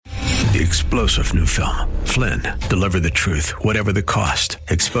The explosive new film, Flynn, deliver the truth, whatever the cost,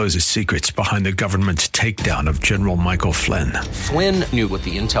 exposes secrets behind the government's takedown of General Michael Flynn. Flynn knew what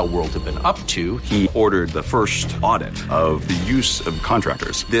the intel world had been up to. He ordered the first audit of the use of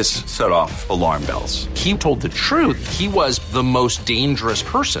contractors. This set off alarm bells. He told the truth. He was the most dangerous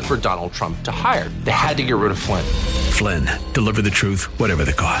person for Donald Trump to hire. They had to get rid of Flynn. Flynn, deliver the truth, whatever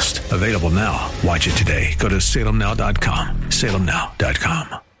the cost. Available now. Watch it today. Go to salemnow.com.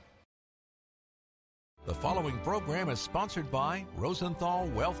 salemnow.com. The following program is sponsored by Rosenthal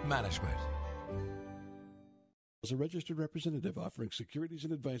Wealth Management. As a registered representative offering securities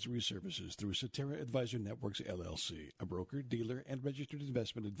and advisory services through Cetera Advisor Networks, LLC, a broker, dealer, and registered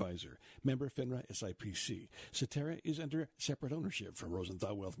investment advisor, member FINRA SIPC. Cetera is under separate ownership from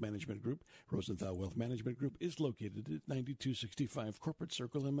Rosenthal Wealth Management Group. Rosenthal Wealth Management Group is located at 9265 Corporate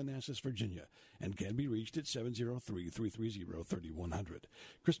Circle in Manassas, Virginia, and can be reached at 703-330-3100.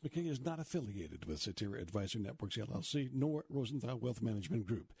 Chris McKay is not affiliated with Cetera Advisor Networks, LLC, nor Rosenthal Wealth Management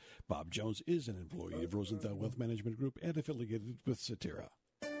Group. Bob Jones is an employee of Rosenthal Wealth Management Group and affiliated with Cetera.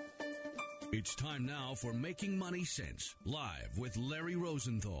 It's time now for Making Money Sense, live with Larry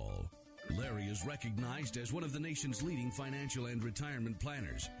Rosenthal. Larry is recognized as one of the nation's leading financial and retirement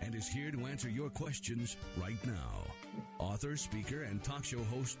planners and is here to answer your questions right now. Author, speaker, and talk show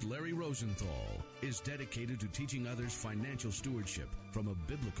host Larry Rosenthal is dedicated to teaching others financial stewardship from a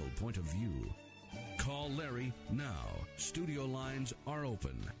biblical point of view. Call Larry now. Studio lines are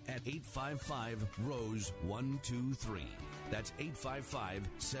open at 855-ROSE-123. That's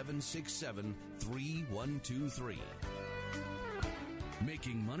 855-767-3123.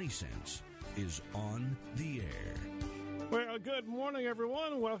 Making Money Sense is on the air. Well, good morning,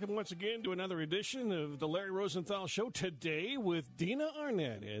 everyone. Welcome once again to another edition of the Larry Rosenthal Show. Today with Dina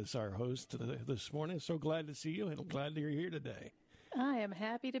Arnett as our host this morning. So glad to see you and glad that you're here today. I am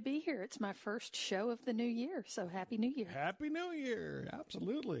happy to be here. It's my first show of the new year, so Happy New Year. Happy New Year.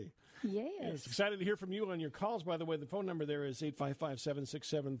 Absolutely. Yes. Yes. Excited to hear from you on your calls. By the way, the phone number there is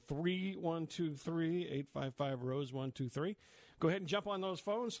 855-767-3123, 855-ROSE-123. Go ahead and jump on those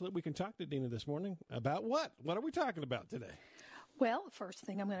phones so that we can talk to Dina this morning. About what? What are we talking about today? Well, first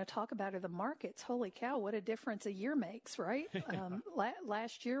thing I'm going to talk about are the markets. Holy cow, what a difference a year makes, right?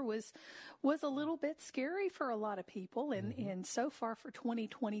 Last year was a little bit scary for a lot of people, and so far for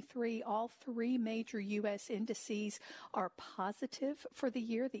 2023, all three major U.S. indices are positive for the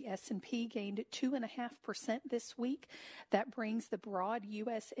year. The S&P gained 2.5% this week. That brings the broad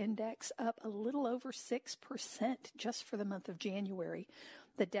U.S. index up a little over 6% just for the month of January.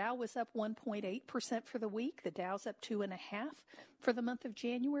 The Dow was up 1.8% for the week. The Dow's up 2.5% for the month of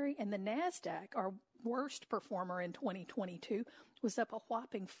January. And the NASDAQ, our worst performer in 2022, was up a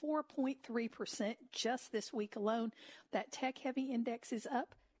whopping 4.3% just this week alone. That tech-heavy index is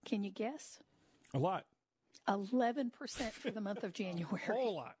up. Can you guess? A lot. 11% for the month of January. A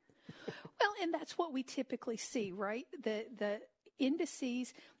whole lot. Well, and that's what we typically see, right? The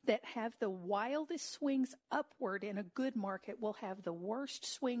indices that have the wildest swings upward in a good market will have the worst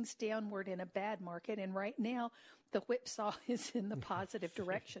swings downward in a bad market. And right now, the whipsaw is in the positive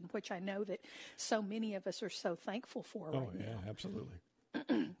direction, which I know that so many of us are so thankful for right now. Oh, yeah, absolutely.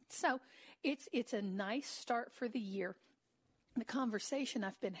 So it's a nice start for the year. The conversation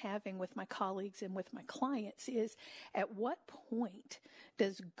I've been having with my colleagues and with my clients is, at what point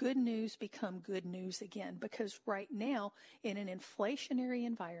does good news become good news again? Because right now, in an inflationary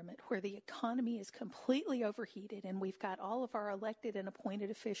environment where the economy is completely overheated and we've got all of our elected and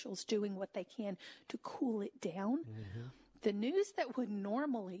appointed officials doing what they can to cool it down, the news that would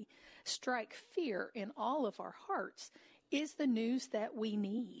normally strike fear in all of our hearts is the news that we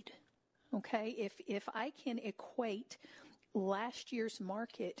need. Okay? If I can equate last year's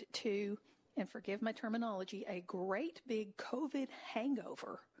market to, and forgive my terminology, a great big COVID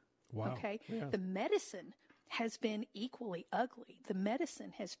hangover. Wow. Okay. Yeah. The medicine has been equally ugly. The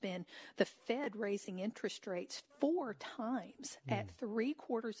medicine has been the Fed raising interest rates 4 times at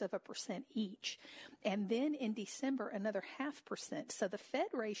 0.75% each. And then in December, another 0.5%. So the Fed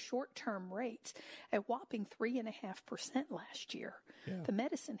raised short-term rates a whopping 3.5% last year. Yeah. The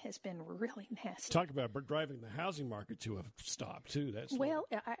medicine has been really nasty. Talk about driving the housing market to a stop, too. Well,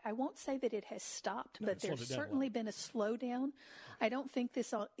 I won't say that it has stopped, but there's certainly been a slowdown. I don't think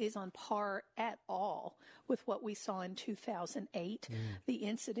this is on par at all with what we saw in 2008. The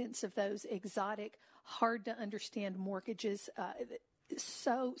incidence of those exotic, hard-to-understand mortgages,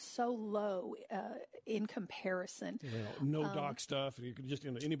 so low in comparison. No doc stuff. You could just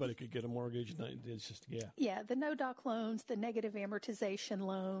anybody could get a mortgage. It's just Yeah, the no doc loans, the negative amortization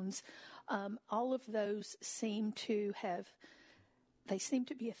loans, all of those seem to have they seem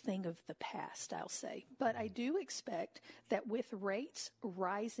to be a thing of the past, I'll say. But I do expect that with rates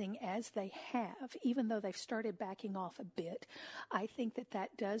rising as they have, even though they've started backing off a bit, I think that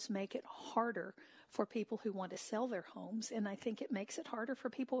that does make it harder for people who want to sell their homes. And I think it makes it harder for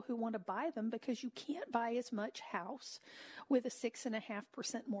people who want to buy them, because you can't buy as much house with a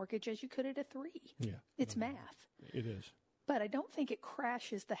 6.5% mortgage as you could at a 3%. Yeah. It's math. It is. But I don't think it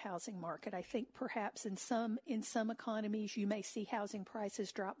crashes the housing market. I think perhaps in some economies you may see housing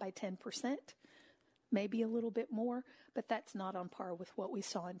prices drop by 10%, maybe a little bit more, but that's not on par with what we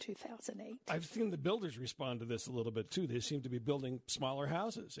saw in 2008. I've seen the builders respond to this a little bit, too. They seem to be building smaller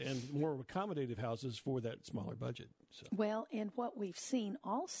houses and more accommodative houses for that smaller budget. So. Well, and what we've seen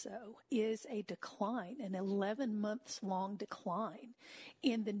also is a decline, an 11-month-long decline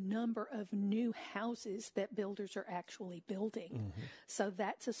in the number of new houses that builders are actually building. Mm-hmm. So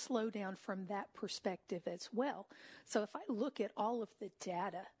that's a slowdown from that perspective as well. So if I look at all of the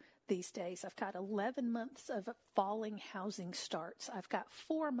data these days, I've got 11 months of falling housing starts. I've got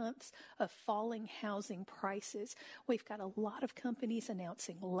 4 months of falling housing prices. We've got a lot of companies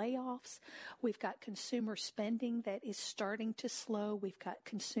announcing layoffs. We've got consumer spending that is starting to slow. We've got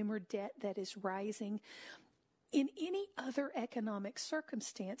consumer debt that is rising. In any other economic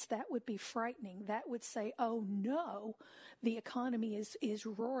circumstance, that would be frightening. That would say, oh no, the economy is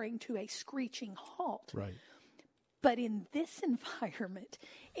roaring to a screeching halt. Right. But in this environment,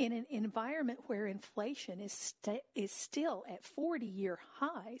 in an environment where inflation is still at 40-year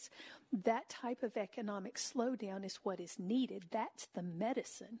highs, that type of economic slowdown is what is needed. That's the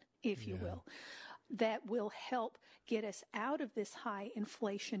medicine, if you will, that will help get us out of this high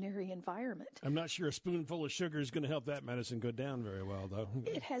inflationary environment. I'm not sure a spoonful of sugar is going to help that medicine go down very well, though.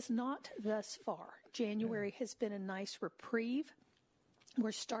 It has not thus far. January has been a nice reprieve.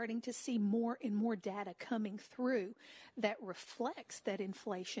 We're starting to see more and more data coming through that reflects that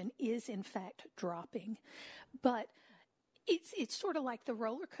inflation is in fact dropping. But it's sort of like the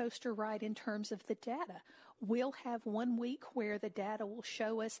roller coaster ride in terms of the data. We'll have 1 week where the data will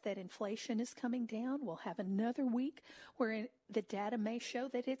show us that inflation is coming down. We'll have another week where the data may show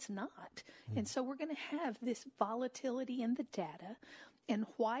that it's not. And so we're going to have this volatility in the data. And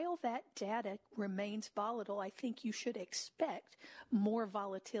while that data remains volatile, I think you should expect more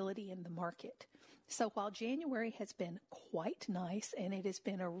volatility in the market. So while January has been quite nice, and it has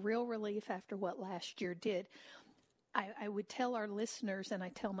been a real relief after what last year did, I would tell our listeners, and I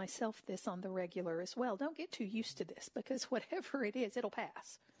tell myself this on the regular as well, don't get too used to this, because whatever it is, it'll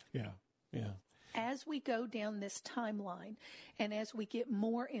pass. Yeah. As we go down this timeline and as we get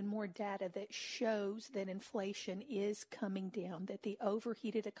more and more data that shows that inflation is coming down, that the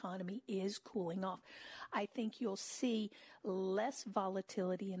overheated economy is cooling off, I think you'll see less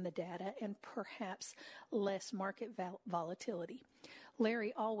volatility in the data and perhaps less market volatility.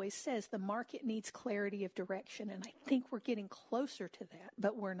 Larry always says the market needs clarity of direction, and I think we're getting closer to that,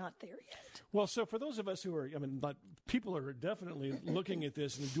 but we're not there yet. Well, so for those of us who are, people are definitely looking at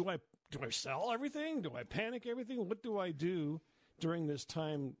this, and do I sell everything? Do I panic everything? What do I do during this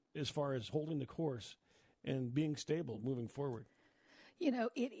time as far as holding the course and being stable moving forward? You know,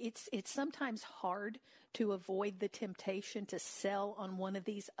 it's sometimes hard to avoid the temptation to sell on one of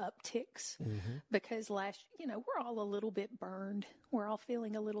these upticks because we're all a little bit burned. We're all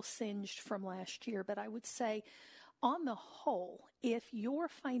feeling a little singed from last year. But I would say on the whole, if your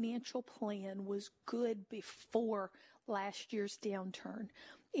financial plan was good before last year's downturn,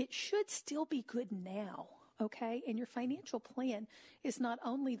 it should still be good now. Okay, and your financial plan is not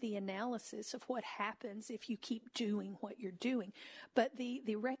only the analysis of what happens if you keep doing what you're doing, but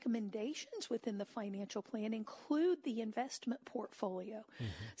the recommendations within the financial plan include the investment portfolio.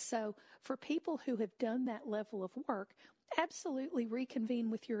 So for people who have done that level of work, absolutely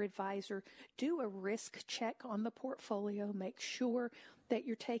reconvene with your advisor, do a risk check on the portfolio, make sure that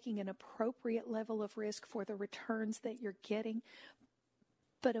you're taking an appropriate level of risk for the returns that you're getting.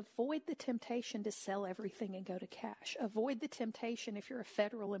 But avoid the temptation to sell everything and go to cash. Avoid the temptation, if you're a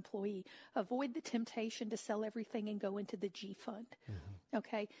federal employee, avoid the temptation to sell everything and go into the G fund.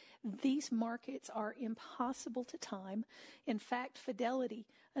 Okay? These markets are impossible to time. In fact, Fidelity,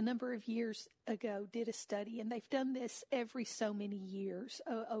 a number of years ago, did a study, and they've done this every so many years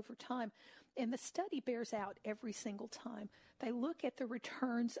over time. And the study bears out every single time. They look at the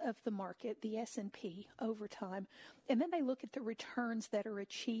returns of the market, the S&P, over time, and then they look at the returns that are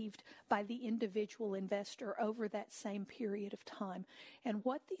achieved by the individual investor over that same period of time. And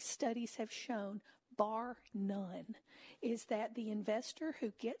what these studies have shown, bar none, is that the investor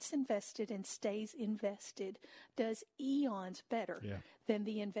who gets invested and stays invested does eons better than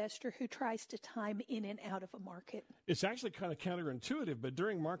the investor who tries to time in and out of a market. It's actually kind of counterintuitive, but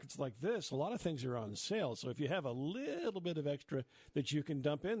during markets like this, a lot of things are on sale. So if you have a little bit of extra that you can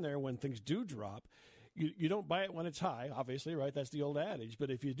dump in there when things do drop, you don't buy it when it's high, obviously, right? That's the old adage.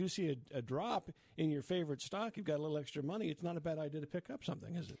 But if you do see a drop in your favorite stock, you've got a little extra money, it's not a bad idea to pick up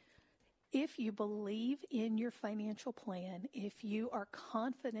something, is it? If you believe in your financial plan, if you are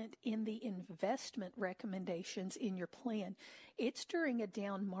confident in the investment recommendations in your plan, it's during a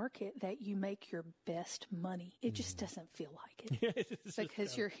down market that you make your best money. It just doesn't feel like it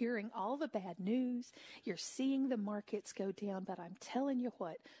because you're hearing all the bad news. You're seeing the markets go down. But I'm telling you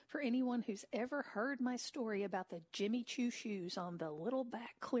what, for anyone who's ever heard my story about the Jimmy Choo shoes on the little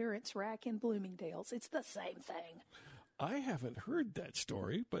back clearance rack in Bloomingdale's, it's the same thing. I haven't heard that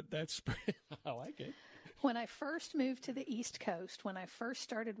story, but that's I like it. When I first moved to the East Coast, when I first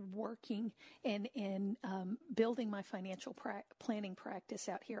started working and building my financial planning practice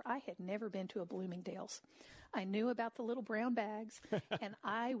out here, I had never been to a Bloomingdale's. I knew about the little brown bags, and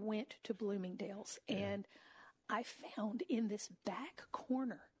I went to Bloomingdale's, and I found in this back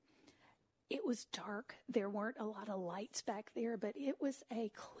corner, it was dark. There weren't a lot of lights back there, but it was a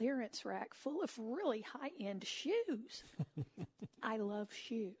clearance rack full of really high-end shoes. I love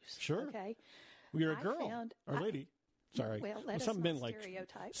shoes. Sure. Okay. Well, you're a girl or lady. Sorry. Well, let some us men not like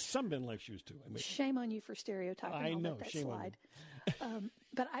stereotype. Some men like shoes too. Shame on you for stereotyping. I know. Let that Shame slide.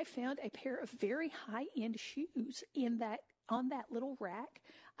 But I found a pair of very high-end shoes on that little rack.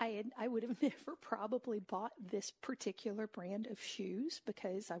 I would have never probably bought this particular brand of shoes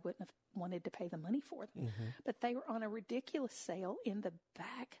because I wouldn't have wanted to pay the money for them. But they were on a ridiculous sale in the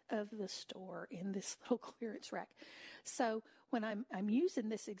back of the store in this little clearance rack. So when I'm using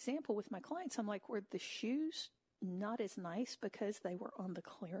this example with my clients, I'm like, were the shoes not as nice because they were on the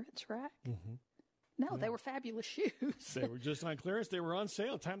clearance rack? No, they were fabulous shoes. They were just on clearance. They were on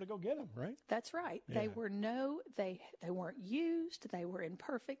sale. Time to go get them, right? That's right. Yeah. They weren't used. They were in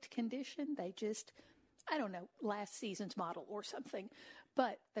perfect condition. They just, I don't know, last season's model or something,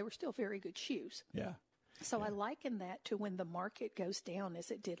 but they were still very good shoes. Yeah. So I liken that to when the market goes down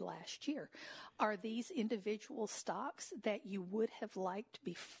as it did last year. Are these individual stocks that you would have liked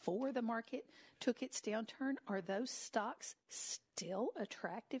before the market took its downturn? Are those stocks still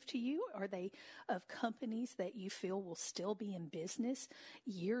attractive to you? Are they of companies that you feel will still be in business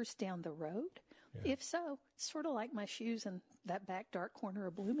years down the road? Yeah. If so, it's sort of like my shoes in that back dark corner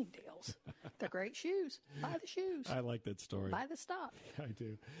of Bloomingdale's. They're great shoes. Buy the shoes. I like that story. Buy the stock. I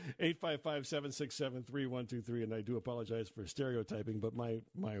do. 855-767-3123, and I do apologize for stereotyping, but my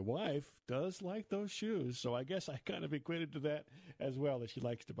wife does like those shoes, so I guess I kind of equated to that as well, that she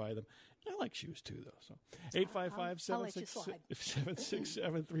likes to buy them. I like shoes too, though. So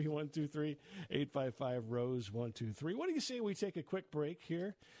 855-767-3123, 855-ROSE-123. What do you say we take a quick break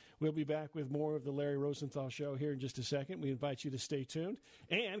here? We'll be back with more of the Larry Rosenthal Show here in just a second. We invite you to stay tuned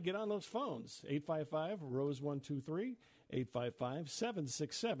and get on those phones. 855-ROSE-123,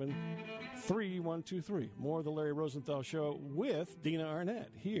 855-767-3123. More of the Larry Rosenthal Show with Dina Arnett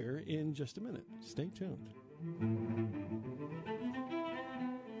here in just a minute. Stay tuned.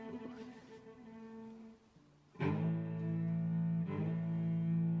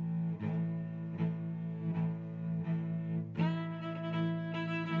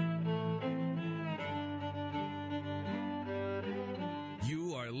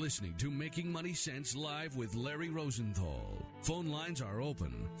 Listening to Making Money Sense live with Larry Rosenthal. Phone lines are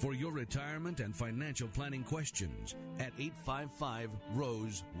open for your retirement and financial planning questions at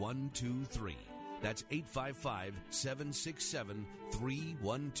 855-ROSE-123. That's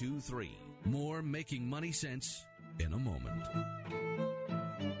 855-767-3123. More Making Money Sense in a moment.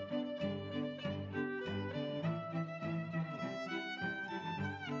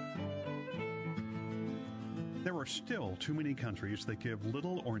 There are still too many countries that give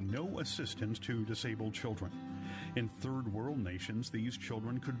little or no assistance to disabled children. In third world nations, these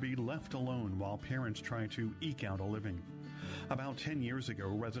children could be left alone while parents try to eke out a living. About 10 years ago,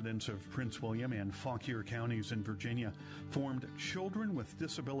 residents of Prince William and Fauquier counties in Virginia formed Children with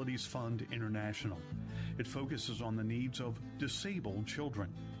Disabilities Fund International. It focuses on the needs of disabled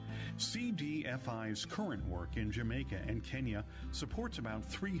children. CDFI's current work in Jamaica and Kenya supports about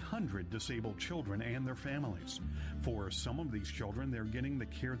 300 disabled children and their families. For some of these children, they're getting the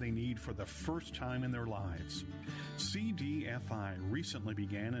care they need for the first time in their lives. CDFI recently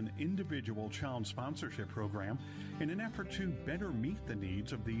began an individual child sponsorship program in an effort to better meet the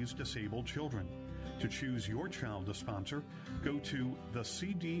needs of these disabled children. To choose your child to sponsor, go to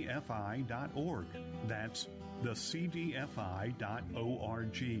thecdfi.org. That's thecdfi.org.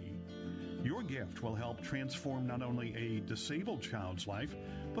 Your gift will help transform not only a disabled child's life,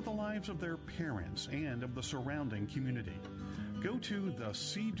 but the lives of their parents and of the surrounding community. Go to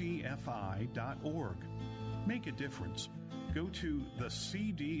thecdfi.org. Make a difference. Go to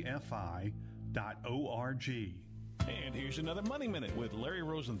thecdfi.org. And here's another Money Minute with Larry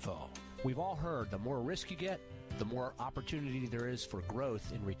Rosenthal. We've all heard the more risk you get, the more opportunity there is for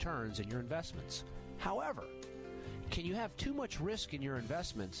growth in returns in your investments. However, can you have too much risk in your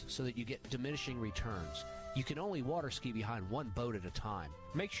investments so that you get diminishing returns? You can only water ski behind one boat at a time.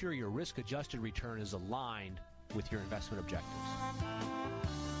 Make sure your risk-adjusted return is aligned with your investment objectives.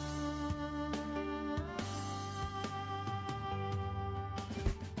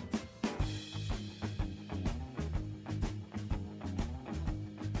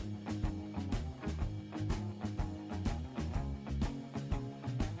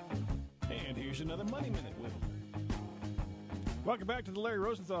 And here's another Money Minute with Welcome back to the Larry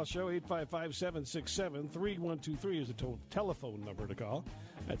Rosenthal Show. 855-767-3123 is the telephone number to call.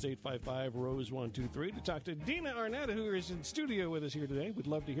 That's 855-ROSE-123 to talk to Dina Arnetta, who is in studio with us here today. We'd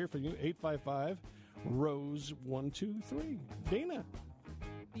love to hear from you. 855-ROSE-123. Dina.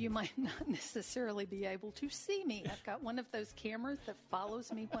 You might not necessarily be able to see me. I've got one of those cameras that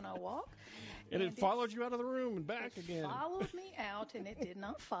follows me when I walk. And it followed you out of the room and back again. It followed me out, and it did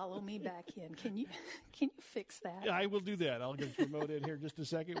not follow me back in. Can you fix that? I will do that. I'll get the remote in here just a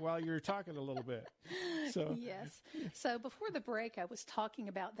second while you're talking a little bit. So Yes. So before the break, I was talking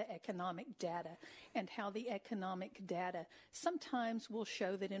about the economic data and how the economic data sometimes will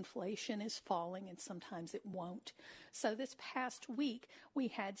show that inflation is falling and sometimes it won't. So this past week, we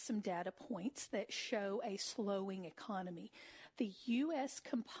had some data points that show a slowing economy. The U.S.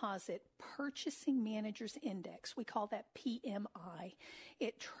 Composite Purchasing Managers Index, we call that PMI,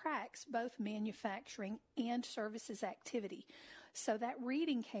 it tracks both manufacturing and services activity. So that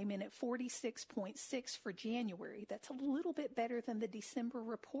reading came in at 46.6 for January. That's a little bit better than the December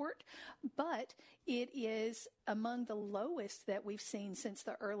report, but it is among the lowest that we've seen since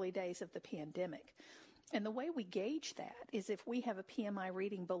the early days of the pandemic. And the way we gauge that is if we have a PMI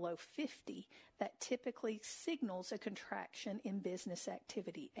reading below 50, that typically signals a contraction in business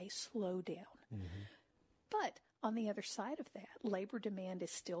activity, a slowdown. Mm-hmm. But on the other side of that, labor demand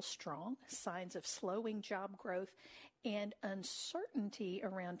is still strong, signs of slowing job growth, and uncertainty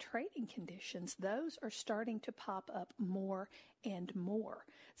around trading conditions, those are starting to pop up more and more.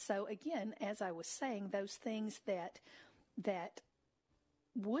 So again, as I was saying, those things that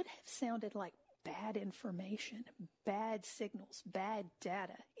would have sounded like bad information, bad signals, bad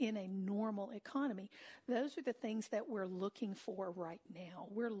data in a normal economy, those are the things that we're looking for right now.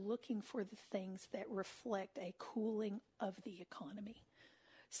 We're looking for the things that reflect a cooling of the economy.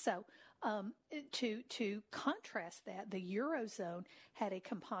 So to contrast that, the Eurozone had a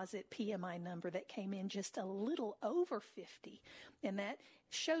composite PMI number that came in just a little over 50, and that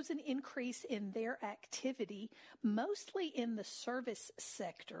shows an increase in their activity, mostly in the service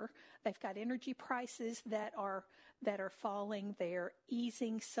sector. They've got energy prices that are falling. They're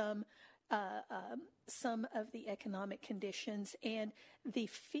easing some of the economic conditions, and the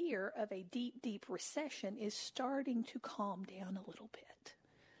fear of a deep recession is starting to calm down a little bit.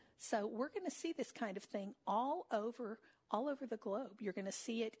 So we're going to see this kind of thing all over the globe. You're going to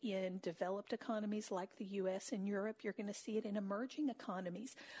see it in developed economies like the U.S. and Europe. You're going to see it in emerging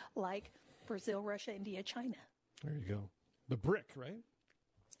economies like Brazil, Russia, India, China. There you go. The BRIC, right?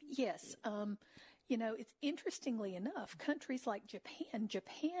 Yes. It's interestingly enough, countries like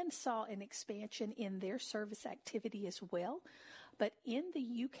Japan saw an expansion in their service activity as well. But in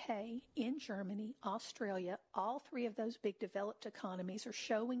the UK, in Germany, Australia, all three of those big developed economies are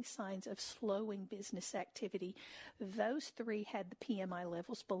showing signs of slowing business activity. Those three had the PMI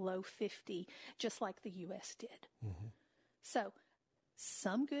levels below 50, just like the U.S. did. Mm-hmm. So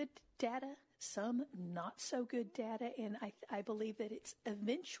some good data, some not so good data, and I believe that it's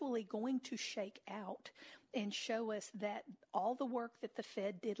eventually going to shake out and show us that all the work that the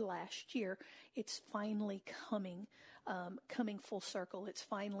Fed did last year, it's finally coming full circle. It's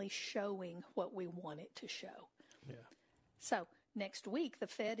finally showing what we want it to show. Yeah. So next week, the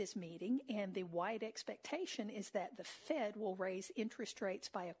Fed is meeting, and the wide expectation is that the Fed will raise interest rates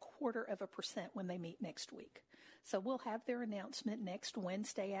by 0.25% when they meet next week. So we'll have their announcement next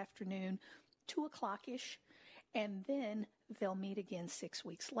Wednesday afternoon, 2:00-ish, and then they'll meet again 6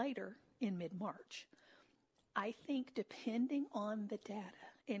 weeks later in mid-March. I think depending on the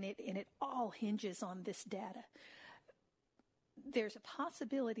data, and it all hinges on this data, there's a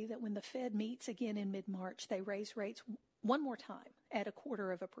possibility that when the Fed meets again in mid-March, they raise rates one more time at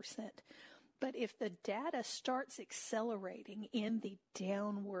 0.25%. But if the data starts accelerating in the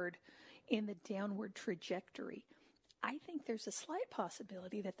downward trajectory, I think there's a slight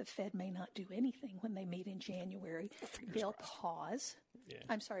possibility that the Fed may not do anything when they meet in January. They'll pause. Yeah.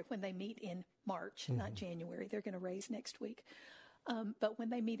 I'm sorry, when they meet in March, not January. They're going to raise next week. But when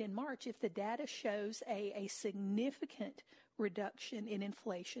they meet in March, if the data shows a significant reduction in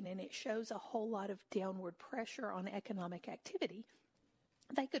inflation and it shows a whole lot of downward pressure on economic activity,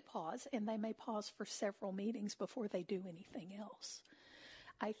 they could pause, and they may pause for several meetings before they do anything else.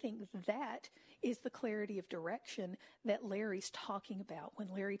 I think that is the clarity of direction that Larry's talking about when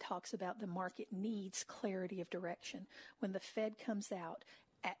Larry talks about the market needs clarity of direction. When the Fed comes out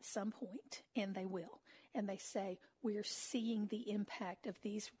at some point, and they will, and they say, we're seeing the impact of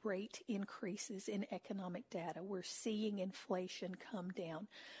these rate increases in economic data. We're seeing inflation come down.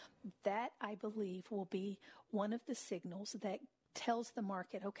 That, I believe, will be one of the signals that tells the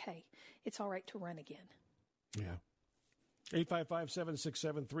market, okay, it's all right to run again. Yeah.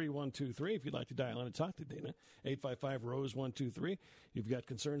 855-767-3123 if you'd like to dial in and talk to Dana. 855-ROSE-123. You've got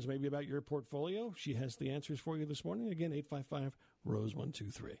concerns maybe about your portfolio. She has the answers for you this morning. Again,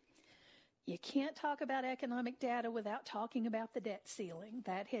 855-ROSE-123. You can't talk about economic data without talking about the debt ceiling.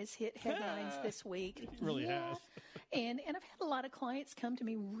 That has hit headlines this week. It really has. And I've had a lot of clients come to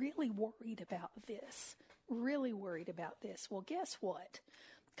me really worried about this. Well, guess what?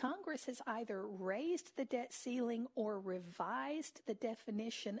 Congress has either raised the debt ceiling or revised the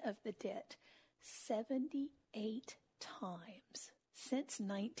definition of the debt 78 times since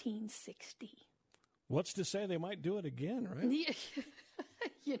 1960. What's to say they might do it again, right?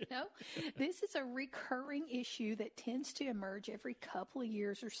 You know, this is a recurring issue that tends to emerge every couple of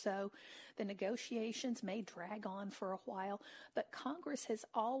years or so. The negotiations may drag on for a while, but Congress has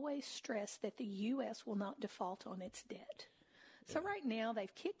always stressed that the U.S. will not default on its debt. So right now,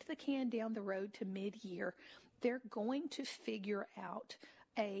 they've kicked the can down the road to mid-year. They're going to figure out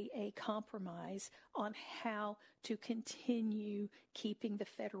a compromise on how to continue keeping the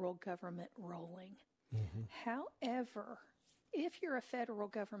federal government rolling. However, if you're a federal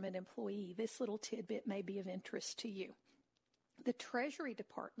government employee, this little tidbit may be of interest to you. The Treasury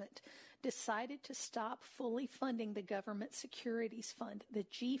Department decided to stop fully funding the Government Securities Fund, the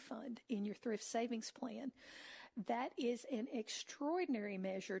G Fund, in your thrift savings plan. That is an extraordinary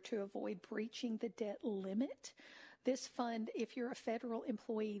measure to avoid breaching the debt limit. This fund, if you're a federal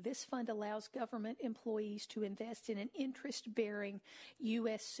employee, this fund allows government employees to invest in an interest-bearing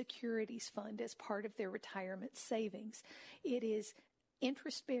U.S. securities fund as part of their retirement savings. It is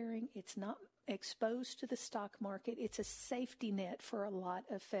interest-bearing. It's not exposed to the stock market. It's a safety net for a lot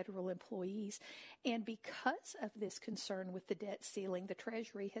of federal employees. And because of this concern with the debt ceiling, the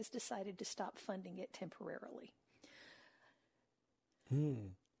Treasury has decided to stop funding it temporarily.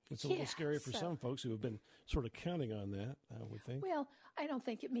 It's a little scary for some folks who have been sort of counting on that, I would think. Well, I don't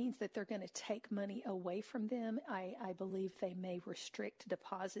think it means that they're going to take money away from them. I believe they may restrict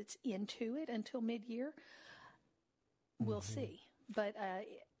deposits into it until mid-year. We'll see. But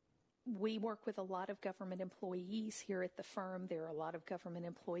we work with a lot of government employees here at the firm. There are a lot of government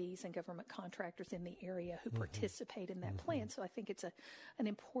employees and government contractors in the area who participate in that plan. So I think it's an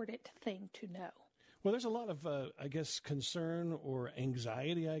important thing to know. Well, there's a lot of, concern or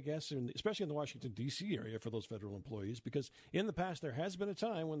anxiety, especially in the Washington, D.C. area for those federal employees, because in the past there has been a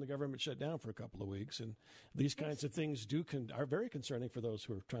time when the government shut down for a couple of weeks, and these kinds of things are very concerning for those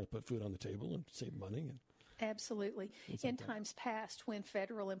who are trying to put food on the table and save money. Absolutely. In times past, when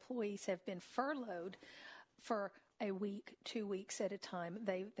federal employees have been furloughed for a week, 2 weeks at a time,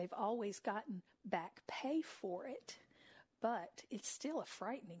 they've always gotten back pay for it, but it's still a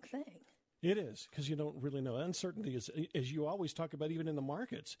frightening thing. It is, because you don't really know. Uncertainty is, as you always talk about, even in the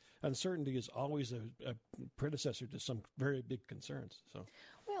markets, uncertainty is always a predecessor to some very big concerns. So,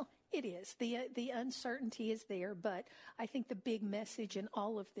 well, it is. The uncertainty is there, but I think the big message in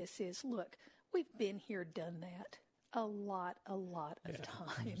all of this is, look, we've been here, done that a lot of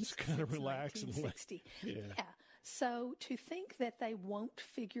times. Just kind of relax and let. Yeah. So to think that they won't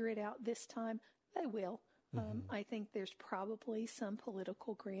figure it out this time, they will. I think there's probably some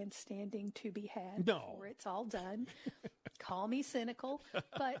political grandstanding to be had before it's all done. Call me cynical,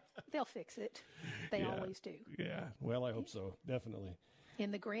 but they'll fix it. They always do. Yeah, well, I hope so, definitely.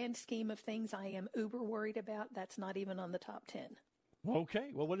 In the grand scheme of things I am uber worried about, that's not even on the top 10.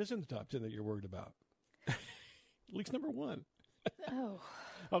 Okay, well, what is in the top 10 that you're worried about? At least number one.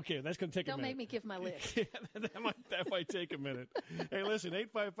 Okay, that's going to take a minute. Don't make me give my list. Yeah, that might take a minute. Hey, listen,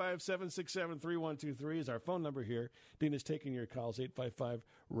 855-767-3123 is our phone number here. Dina's taking your calls,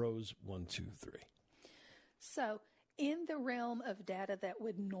 855-ROSE-123. So, in the realm of data that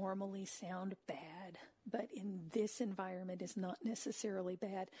would normally sound bad, but in this environment is not necessarily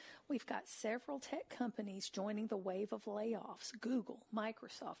bad, we've got several tech companies joining the wave of layoffs: Google,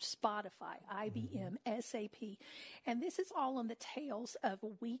 Microsoft, Spotify, IBM, SAP. And this is all on the tails of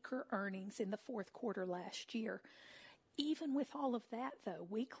weaker earnings in the fourth quarter last year. Even with all of that, though,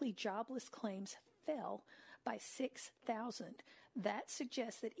 weekly jobless claims fell by 6,000. That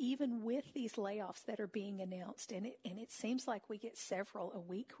suggests that even with these layoffs that are being announced, and it seems like we get several a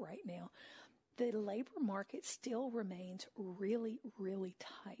week right now, the labor market still remains really, really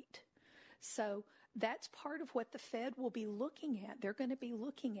tight. So that's part of what the Fed will be looking at. They're going to be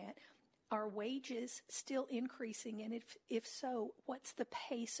looking at, are wages still increasing? And if so, what's the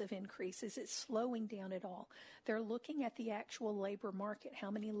pace of increase? Is it slowing down at all? They're looking at the actual labor market. How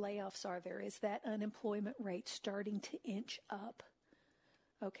many layoffs are there? Is that unemployment rate starting to inch up?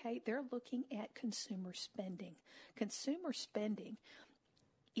 Okay, they're looking at consumer spending. Consumer spending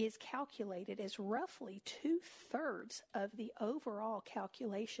is calculated as roughly 2/3 of the overall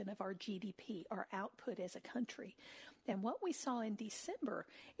calculation of our GDP, our output as a country. And what we saw in December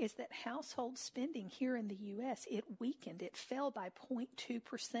is that household spending here in the U.S., it weakened. It fell by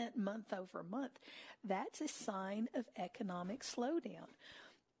 0.2% month over month. That's a sign of economic slowdown.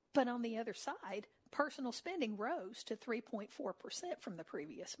 But on the other side, personal spending rose to 3.4% from the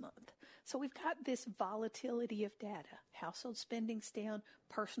previous month. So we've got this volatility of data. Household spending's down,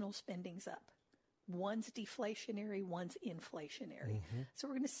 personal spending's up. One's deflationary, one's inflationary. Mm-hmm. So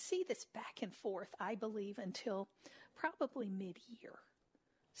we're going to see this back and forth, I believe, until probably mid-year.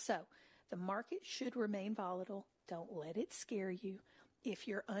 So the market should remain volatile. Don't let it scare you. If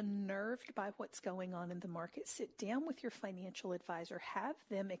you're unnerved by what's going on in the market, sit down with your financial advisor. Have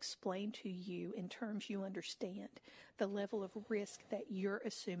them explain to you in terms you understand the level of risk that you're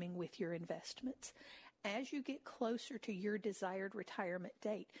assuming with your investments. As you get closer to your desired retirement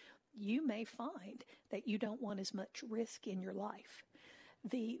date, you may find that you don't want as much risk in your life.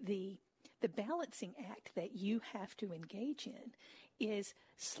 The balancing act that you have to engage in is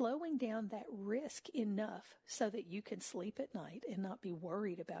slowing down that risk enough so that you can sleep at night and not be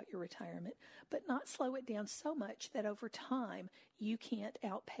worried about your retirement, but not slow it down so much that over time you can't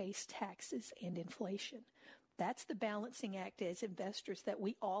outpace taxes and inflation. That's the balancing act as investors that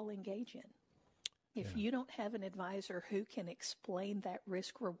we all engage in. If you don't have an advisor who can explain that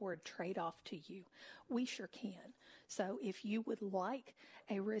risk-reward trade-off to you, we sure can. So if you would like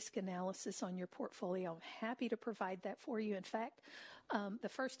a risk analysis on your portfolio, I'm happy to provide that for you. In fact, the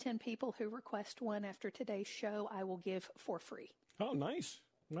first 10 people who request one after today's show, I will give for free. Oh, nice.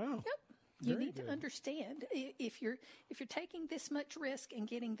 Wow. Yep. You need to understand if you're taking this much risk and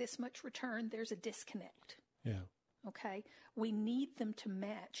getting this much return, there's a disconnect. Yeah. Okay, we need them to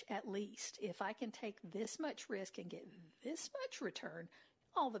match at least. If I can take this much risk and get this much return,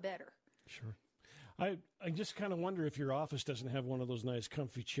 all the better. Sure. I just kind of wonder if your office doesn't have one of those nice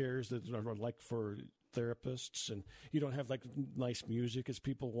comfy chairs that are like for therapists, and you don't have like nice music as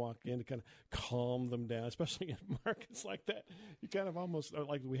people walk in to kind of calm them down, especially in markets like that. You kind of almost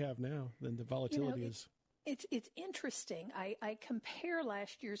like we have now, then the volatility is... It's interesting. I compare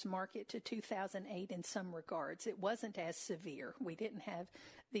last year's market to 2008 in some regards. It wasn't as severe. We didn't have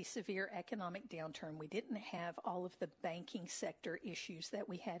the severe economic downturn. We didn't have all of the banking sector issues that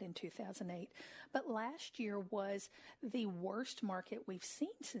we had in 2008. But last year was the worst market we've seen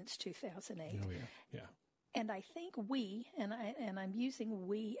since 2008. Oh, yeah. And I think we, and I'm using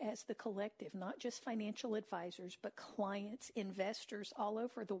we as the collective, not just financial advisors, but clients, investors all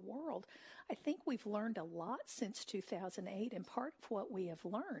over the world, I think we've learned a lot since 2008. And part of what we have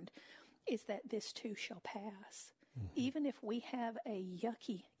learned is that this too shall pass. Mm-hmm. Even if we have a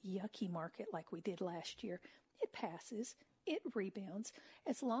yucky market like we did last year, it passes, it rebounds.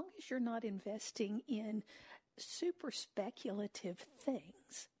 As long as you're not investing in super speculative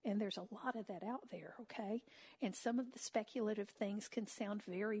things, and there's a lot of that out there, okay? And some of the speculative things can sound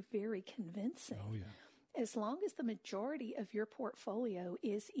very, very convincing. Oh, yeah. As long as the majority of your portfolio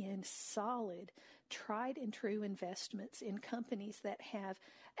is in solid, tried and true investments in companies that have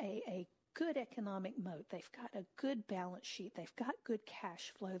a good economic moat, they've got a good balance sheet, they've got good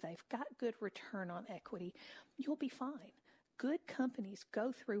cash flow, they've got good return on equity, you'll be fine. Good companies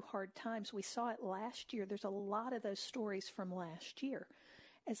go through hard times. We saw it last year. There's a lot of those stories from last year.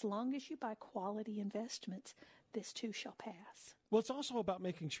 As long as you buy quality investments, this too shall pass. Well, it's also about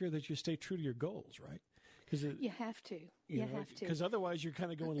making sure that you stay true to your goals, right? You have to. You have to. Because otherwise you're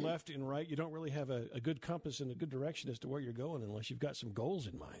kind of going left and right. You don't really have a good compass and a good direction as to where you're going unless you've got some goals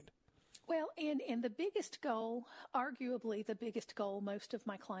in mind. Well, and the biggest goal, arguably the biggest goal most of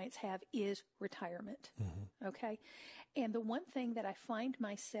my clients have is retirement. Okay? And the one thing that I find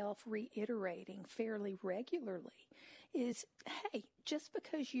myself reiterating fairly regularly is, hey, just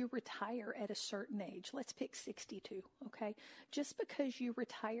because you retire at a certain age, let's pick 62, okay? Just because you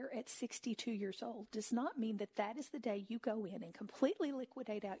retire at 62 years old does not mean that that is the day you go in and completely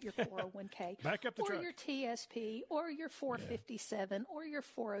liquidate out your 401k back up the or truck. Your TSP or your 457 or your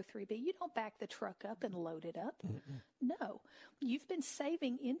 403b. You don't back the truck up and load it up. No, you've been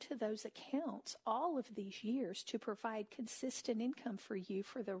saving into those accounts all of these years to provide consistent income for you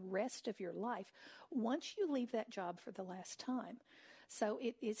for the rest of your life once you leave that job for the last time. So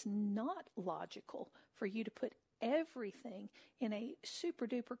it is not logical for you to put everything in a super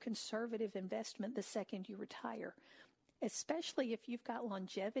duper conservative investment the second you retire. Especially if you've got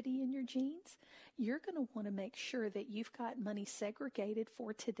longevity in your genes, you're going to want to make sure that you've got money segregated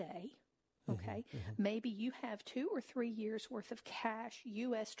for today. Okay. Maybe you have 2 or 3 years worth of cash,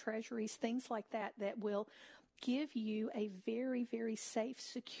 U.S. treasuries, things like that, that will give you a very, very safe,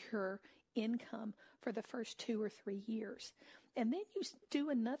 secure income for the first 2 or 3 years. And then you do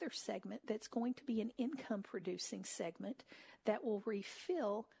another segment that's going to be an income producing segment that will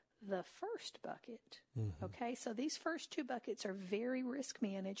refill the first bucket. Okay, so these first 2 buckets are very risk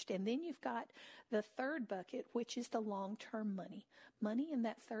managed. And then you've got the third bucket, which is the long-term money. Money in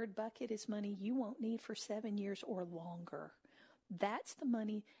that third bucket is money you won't need for 7 years or longer. That's the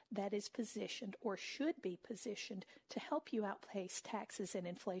money that is positioned or should be positioned to help you outpace taxes and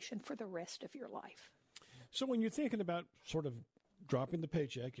inflation for the rest of your life. So when you're thinking about sort of dropping the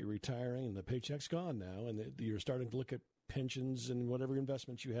paycheck, you're retiring and the paycheck's gone now, and you're starting to look at pensions and whatever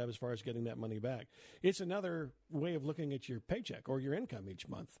investments you have as far as getting that money back. It's another way of looking at your paycheck or your income each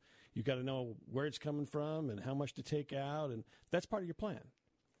month. You've got to know where it's coming from and how much to take out, and that's part of your plan.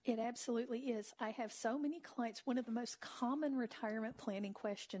 It absolutely is. I have so many clients. One of the most common retirement planning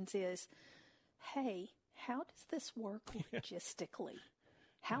questions is, hey, how does this work logistically?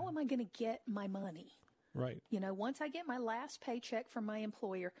 How am I going to get my money? Right. You know, once I get my last paycheck from my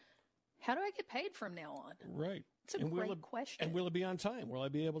employer, how do I get paid from now on? Right. It's a great question. And will it be on time? Will I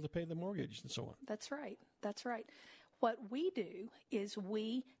be able to pay the mortgage and so on? That's right. That's right. What we do is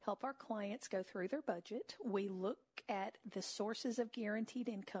we help our clients go through their budget. We look at the sources of guaranteed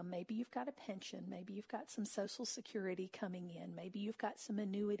income. Maybe you've got a pension. Maybe you've got some Social Security coming in. Maybe you've got some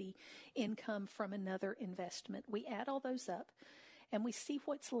annuity income from another investment. We add all those up and we see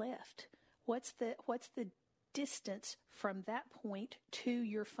what's left. What's the distance from that point to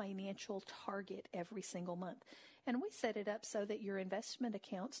your financial target every single month? And we set it up so that your investment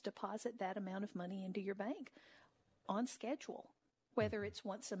accounts deposit that amount of money into your bank on schedule. Whether it's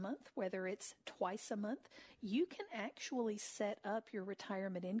once a month, whether it's twice a month, you can actually set up your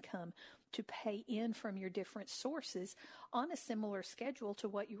retirement income to pay in from your different sources on a similar schedule to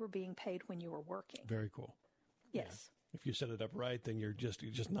what you were being paid when you were working. Very cool. Yes. Yeah. If you set it up right, then you're just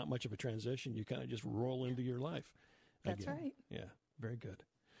not much of a transition. You kind of just roll into your life. That's right. Yeah, very good.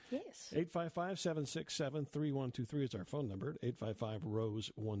 Yes. 855-767-3123 is our phone number.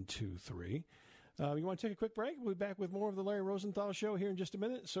 855-ROSE-123. You want to take a quick break? We'll be back with more of the Larry Rosenthal Show here in just a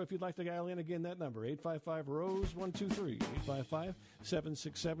minute. So if you'd like to dial in again, that number, 855-ROSE-123.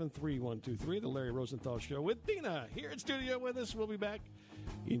 855-767-3123. The Larry Rosenthal Show with Dina here in studio with us. We'll be back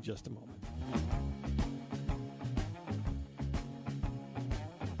in just a moment.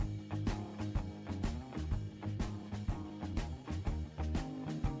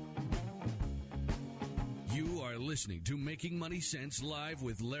 Listening to Making Money Sense live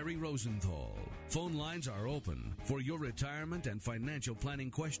with Larry Rosenthal. Phone lines are open for your retirement and financial planning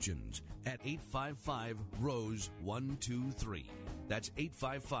questions at 855-ROSE-123. That's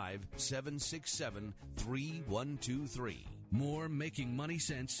 855-767-3123. More Making Money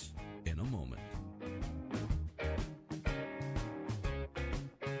Sense in a moment.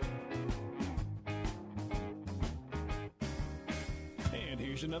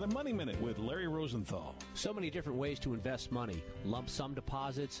 Another Money Minute with Larry Rosenthal. So many different ways to invest money. Lump sum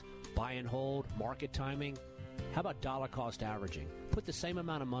deposits, buy and hold, market timing. How about dollar cost averaging? Put the same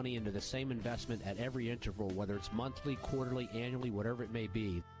amount of money into the same investment at every interval, whether it's monthly, quarterly, annually, whatever it may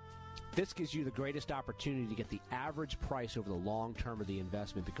be. This gives you the greatest opportunity to get the average price over the long term of the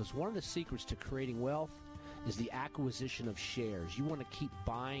investment, because one of the secrets to creating wealth is the acquisition of shares. You want to keep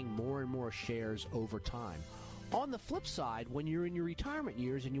buying more and more shares over time. On the flip side, when you're in your retirement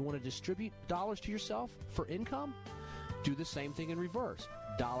years and you want to distribute dollars to yourself for income, Do the same thing in reverse.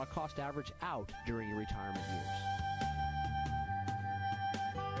 Dollar cost average out during your retirement years.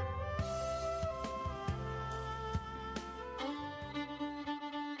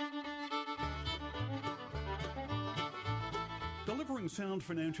 Delivering sound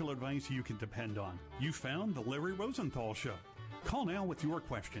financial advice you can depend on. You found The Larry Rosenthal Show. Call now with your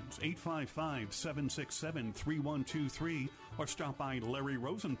questions, 855-767-3123, or stop by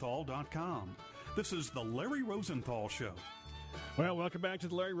LarryRosenthal.com. This is The Larry Rosenthal Show. Well, welcome back to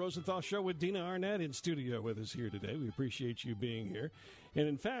the Larry Rosenthal Show with Dina Arnett in studio with us here today. We appreciate you being here. And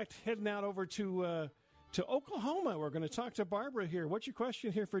in fact, heading out over to Oklahoma, we're going to talk to Barbara here. What's your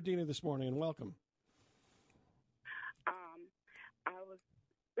question here for Dina this morning? And welcome. I was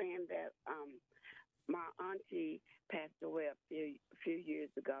saying that my auntie passed away a few years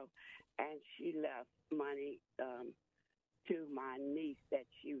ago, and she left money to my niece that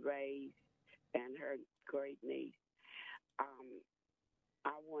she raised and her great niece.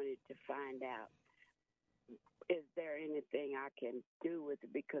 I wanted to find out, is there anything I can do with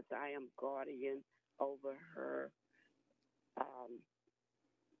it, because I am guardian over her,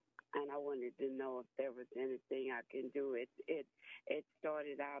 and I wanted to know if there was anything I can do. It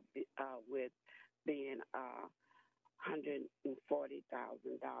started out with being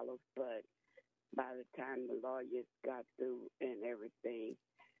 $140,000, but by the time the lawyers got through and everything,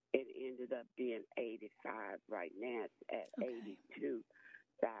 it ended up being 85. Right now it's at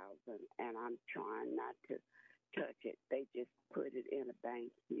 82,000, and I'm trying not to touch it. They just put it in a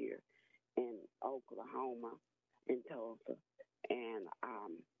bank here in Oklahoma, in Tulsa, and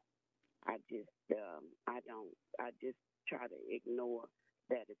I just try to ignore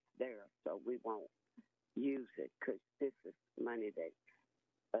that it's there, so we won't use it, because this is money that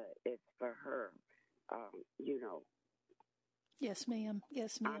it's for her, Yes, ma'am.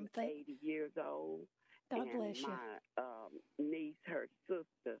 Yes, ma'am. I'm 80 years old. God bless you. My niece, her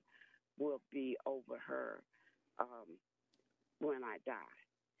sister, will be over her when I die,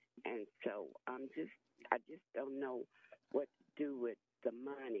 and so I just don't know what to do with the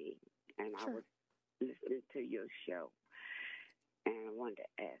money. And Sure. I was listening to your show, and I wanted to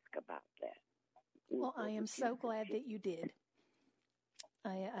ask about that. Well, I am so glad that you did.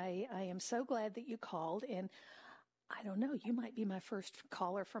 I am so glad that you called, and I don't know, you might be my first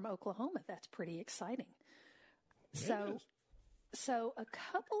caller from Oklahoma. That's pretty exciting. Yes. So a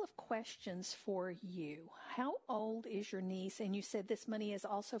couple of questions for you. How old is your niece? And you said this money is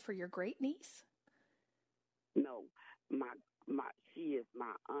also for your great niece? No, she is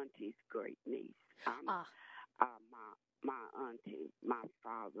my auntie's great niece. My auntie, my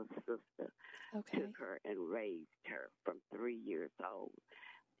father's sister, took her and raised her from 3 years old.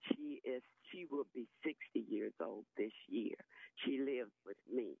 She will be 60 years old this year. She lives with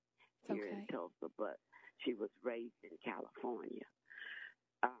me here in Tulsa, but she was raised in California.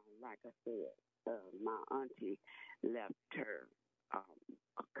 Like I said, my auntie left her a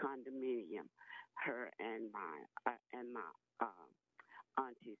condominium. Her and my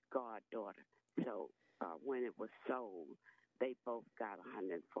auntie's goddaughter. So when it was sold, they both got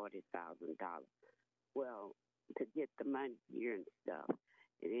 $140,000. Well, to get the money here and stuff,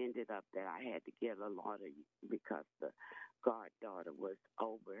 it ended up that I had to get a lawyer because the goddaughter was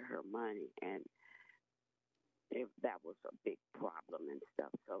over her money, and that was a big problem and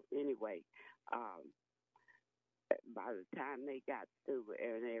stuff. So anyway, by the time they got through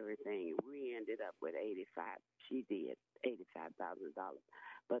and everything, we ended up with $85,000. She did $85,000,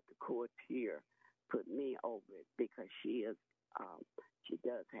 but the court here put me over it because she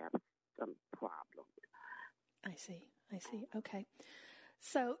does have some problems. I see. Okay.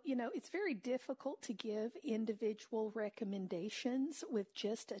 So, it's very difficult to give individual recommendations with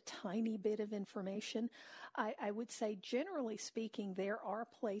just a tiny bit of information. I would say, generally speaking, there are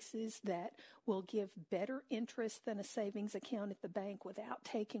places that will give better interest than a savings account at the bank without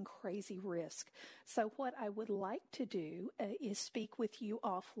taking crazy risk. So what I would like to do is speak with you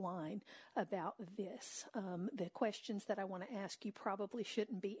offline about this. The questions that I want to ask you probably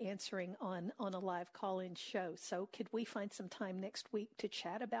shouldn't be answering on a live call-in show. So could we find some time next week to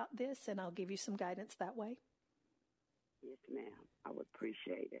chat about this, and I'll give you some guidance that way? Yes, ma'am. I would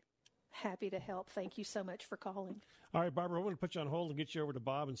appreciate it. Happy to help. Thank you so much for calling. All right, Barbara, I want to put you on hold and get you over to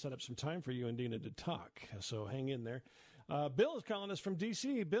Bob and set up some time for you and Dina to talk. So hang in there. Bill is calling us from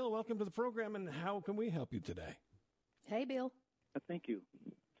D.C. Bill, welcome to the program, and how can we help you today? Hey, Bill. Thank you.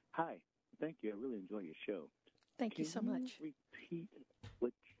 Hi. Thank you. I really enjoy your show. Thank you so much. Repeat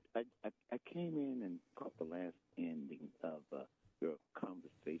what I came in and caught the last ending of your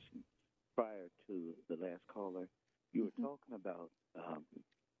conversation prior to the last caller. You were talking about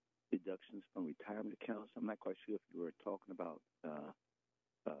deductions from from retirement accounts. I'm not quite sure if you were talking about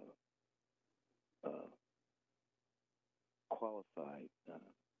qualified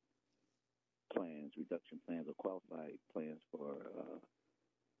plans, reduction plans, or qualified plans for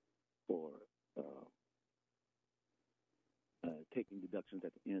taking deductions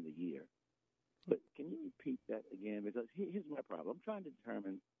at the end of the year. But can you repeat that again? Because here's my problem. I'm trying to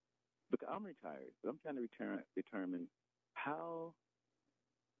determine, because I'm retired, but I'm trying to determine how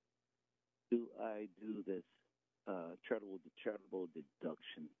do I do this charitable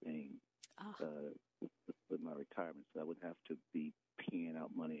deduction thing with my retirement, so I would have to be paying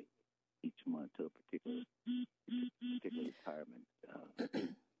out money each month to a particular retirement,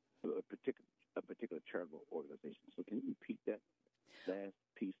 a particular charitable organization. So can you repeat that last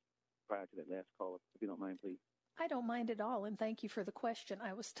piece prior to that last call, if you don't mind, please? I don't mind at all, and thank you for the question.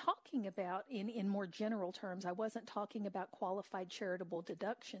 I was talking about, in more general terms, I wasn't talking about qualified charitable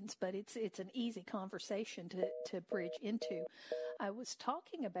deductions, but it's an easy conversation to bridge into. I was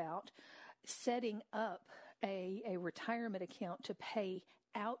talking about setting up a retirement account to pay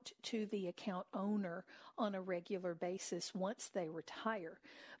out to the account owner on a regular basis once they retire.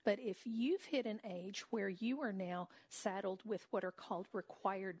 But if you've hit an age where you are now saddled with what are called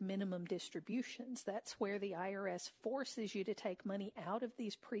required minimum distributions, that's where the IRS forces you to take money out of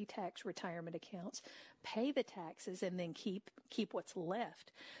these pre-tax retirement accounts, pay the taxes, and then keep what's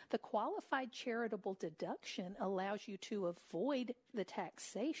left. The qualified charitable deduction allows you to avoid the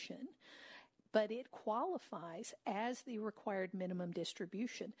taxation, but it qualifies as the required minimum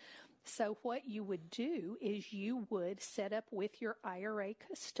distribution. So what you would do is you would set up with your IRA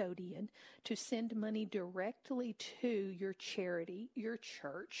custodian to send money directly to your charity, your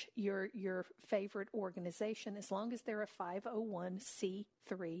church, your favorite organization, as long as they're a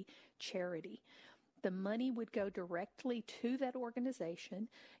 501c3 charity. The money would go directly to that organization.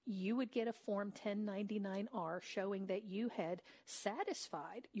 You would get a Form 1099-R showing that you had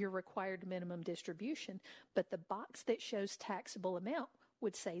satisfied your required minimum distribution, but the box that shows taxable amount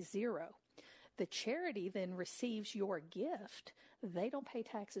would say 0. The charity then receives your gift. They don't pay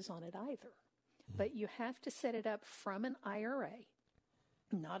taxes on it either. But you have to set it up from an IRA,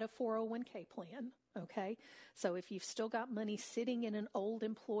 not a 401k plan. Okay, so if you've still got money sitting in an old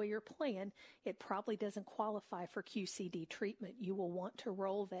employer plan, it probably doesn't qualify for QCD treatment. You will want to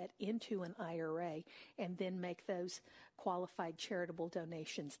roll that into an IRA and then make those qualified charitable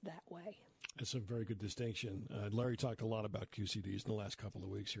donations that way. That's a very good distinction. Larry talked a lot about QCDs in the last couple of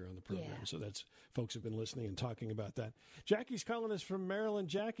weeks here on the program, so that's folks have been listening and talking about that. Jackie's calling us from Maryland.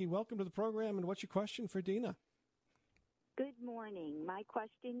 Jackie, welcome to the program, and what's your question for Dina? Good morning. My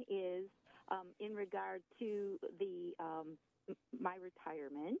question is, in regard to my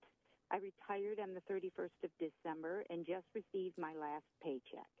retirement. I retired on the 31st of December and just received my last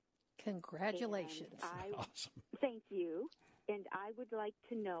paycheck. Congratulations. Awesome. Thank you. And I would like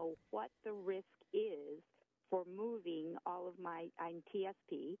to know what the risk is for moving all of I'm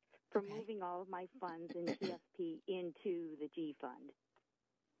TSP, for moving all of my funds in TSP into the G Fund.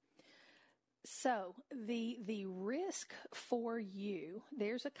 So the risk for you,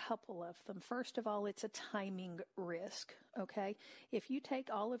 there's a couple of them. First of all, it's a timing risk, okay? If you take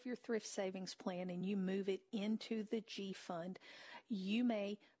all of your thrift savings plan and you move it into the G Fund, you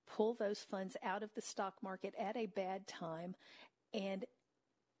may pull those funds out of the stock market at a bad time and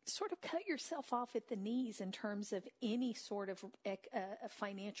sort of cut yourself off at the knees in terms of any sort of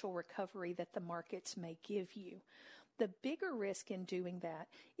financial recovery that the markets may give you. The bigger risk in doing that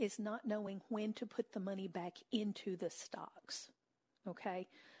is not knowing when to put the money back into the stocks, okay?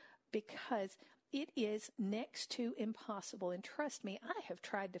 Because it is next to impossible. And trust me, I have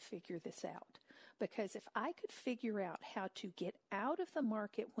tried to figure this out. Because if I could figure out how to get out of the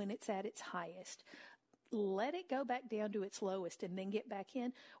market when it's at its highest, let it go back down to its lowest, and then get back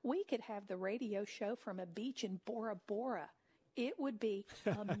in, we could have the radio show from a beach in Bora Bora. It would be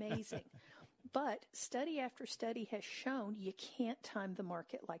amazing. But study after study has shown you can't time the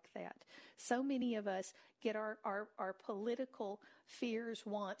market like that. So many of us get our political fears,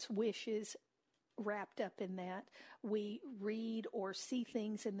 wants, wishes wrapped up in that. We read or see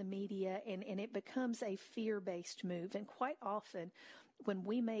things in the media, and it becomes a fear-based move. And quite often, when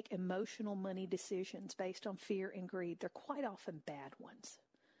we make emotional money decisions based on fear and greed, they're quite often bad ones.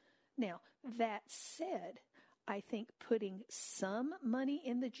 Now, that said, I think putting some money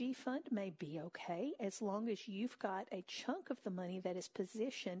in the G Fund may be okay as long as you've got a chunk of the money that is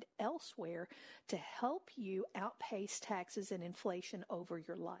positioned elsewhere to help you outpace taxes and inflation over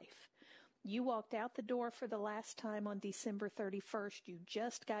your life. You walked out the door for the last time on December 31st. You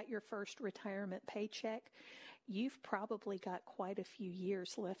just got your first retirement paycheck. You've probably got quite a few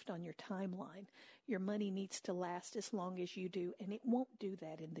years left on your timeline. Your money needs to last as long as you do, and it won't do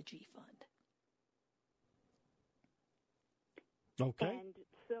that in the G Fund. Okay. And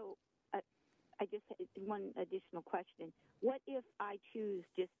so I just had one additional question. What if I choose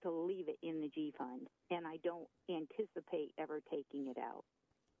just to leave it in the G Fund and I don't anticipate ever taking it out?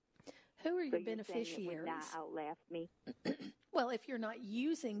 Who are your beneficiaries? It would not outlast me. Well, if you're not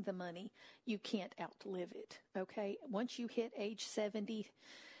using the money, you can't outlive it, okay? Once you hit age 70,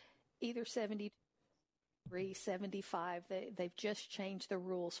 either 73, 75, they've just changed the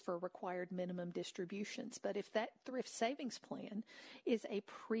rules for required minimum distributions. But if that thrift savings plan is a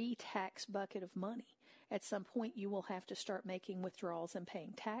pre-tax bucket of money, at some point you will have to start making withdrawals and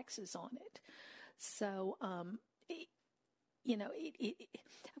paying taxes on it. So,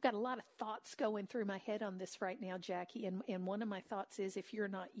 I've got a lot of thoughts going through my head on this right now, Jackie. And one of my thoughts is, if you're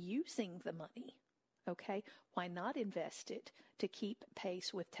not using the money, okay, why not invest it to keep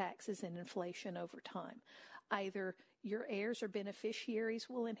pace with taxes and inflation over time? Either your heirs or beneficiaries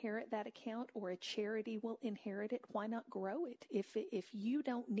will inherit that account, or a charity will inherit it. Why not grow it? If you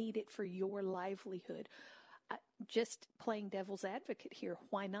don't need it for your livelihood, just playing devil's advocate here,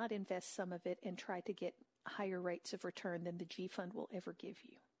 why not invest some of it and try to get higher rates of return than the G Fund will ever give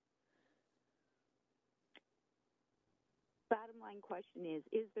you? Bottom line question is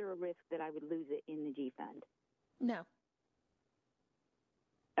there a risk that I would lose it in the G Fund? No.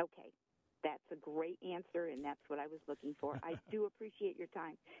 Okay. That's a great answer, and that's what I was looking for. I do appreciate your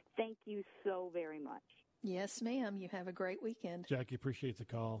time. Thank you so very much. Yes, ma'am. You have a great weekend. Jackie, appreciate the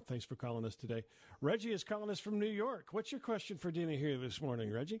call. Thanks for calling us today. Reggie is calling us from New York. What's your question for Dina here this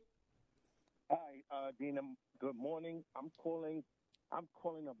morning, Reggie? Hi, Dina. Good morning. I'm calling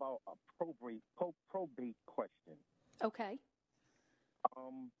about a probate question. Okay.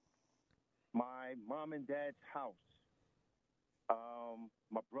 My mom and dad's house.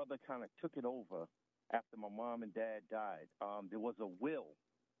 My brother kind of took it over after my mom and dad died. There was a will.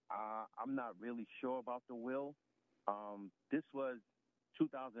 I'm not really sure about the will. This was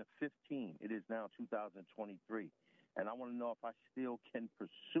 2015. It is now 2023. And I want to know if I still can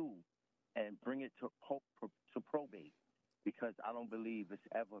pursue and bring it to probate, because I don't believe it's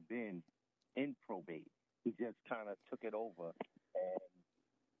ever been in probate. He just kind of took it over,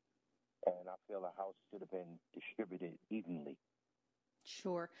 and I feel the house should have been distributed evenly.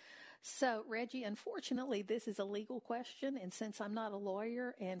 Sure. So, Reggie, unfortunately, this is a legal question, and since I'm not a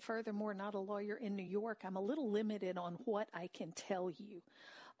lawyer, and furthermore not a lawyer in New York, I'm a little limited on what I can tell you.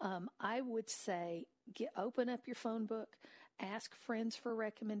 I would say open up your phone book, ask friends for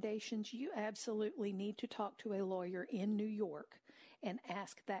recommendations. You absolutely need to talk to a lawyer in New York and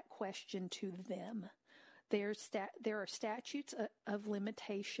ask that question to them. There are statutes of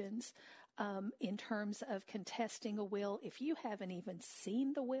limitations in terms of contesting a will. If you haven't even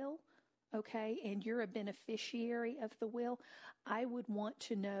seen the will, okay, and you're a beneficiary of the will, I would want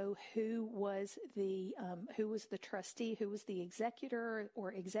to know who was the trustee, who was the executor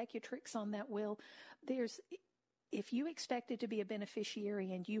or executrix on that will. If you expected to be a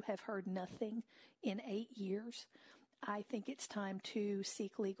beneficiary and you have heard nothing in 8 years, I think it's time to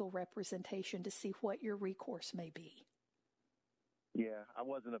seek legal representation to see what your recourse may be. Yeah, I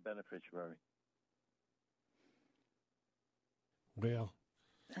wasn't a beneficiary. Well.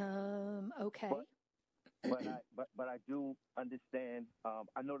 Okay. But I do understand.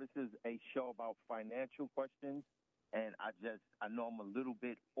 I know this is a show about financial questions, and I know I'm a little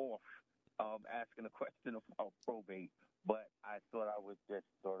bit off asking a question about probate, but I thought I would just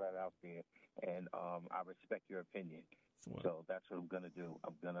throw that out there, and I respect your opinion. So that's what I'm going to do.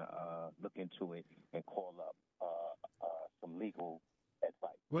 I'm going to look into it and call up some legal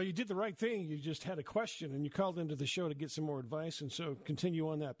advice. Well, you did the right thing. You just had a question, and you called into the show to get some more advice, and so continue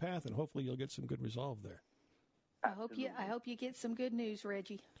on that path, and hopefully you'll get some good resolve there. I hope you get some good news,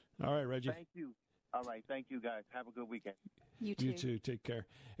 Reggie. All right, Reggie. Thank you. All right, thank you, guys. Have a good weekend. You too. You too. Take care.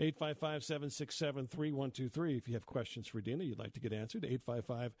 855-767-3123. If you have questions for Dina you'd like to get answered,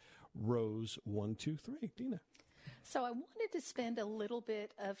 855-ROSE-123. Dina. So I wanted to spend a little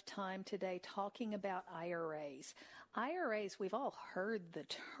bit of time today talking about IRAs. IRAs, we've all heard the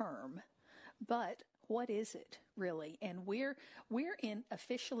term, but what is it really? And we're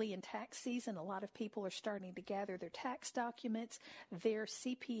officially in tax season. A lot of people are starting to gather their tax documents. Their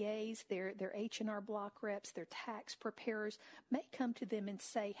CPAs, their H&R Block reps, their tax preparers may come to them and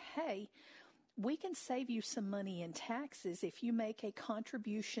say, hey, we can save you some money in taxes if you make a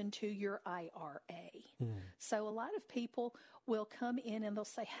contribution to your IRA. So a lot of people will come in and they'll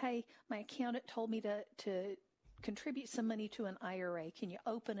say, hey, my accountant told me to contribute some money to an IRA. Can you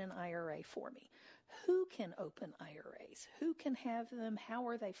open an IRA for me? Who can open IRAs? Who can have them? How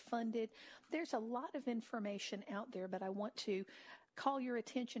are they funded? There's a lot of information out there, but I want to call your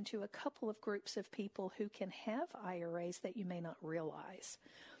attention to a couple of groups of people who can have IRAs that you may not realize.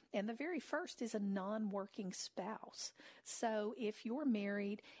 And the very first is a non-working spouse. So if you're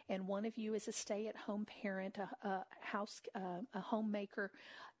married and one of you is a stay-at-home parent, a homemaker,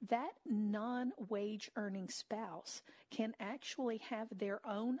 that non-wage earning spouse can actually have their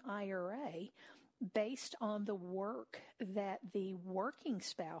own IRA based on the work that the working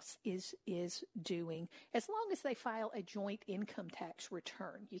spouse is doing, as long as they file a joint income tax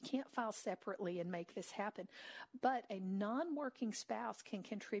return. You can't file separately and make this happen. But a non-working spouse can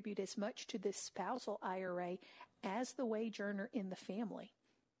contribute as much to this spousal IRA as the wage earner in the family.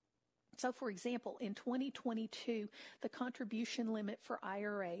 So, for example, in 2022, the contribution limit for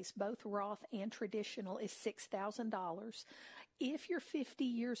IRAs, both Roth and traditional, is $6,000. If you're 50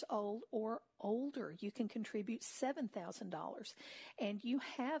 years old or older, you can contribute $7,000. And you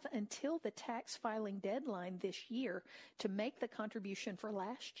have until the tax filing deadline this year to make the contribution for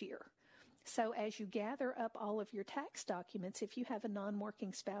last year. So as you gather up all of your tax documents, if you have a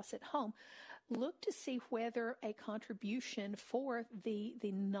non-working spouse at home, look to see whether a contribution for the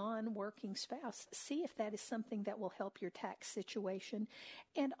non-working spouse, see if that is something that will help your tax situation.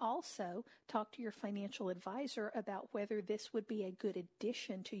 And also talk to your financial advisor about whether this would be a good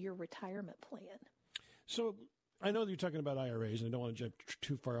addition to your retirement plan. So I know that you're talking about IRAs, and I don't want to jump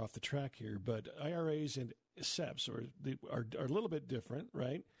too far off the track here, but IRAs and SEPs are a little bit different,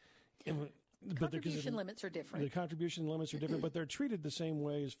 right? Contribution limits are different. The contribution limits are different, but they're treated the same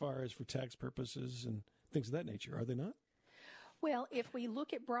way as far as for tax purposes and things of that nature, are they not? Well, if we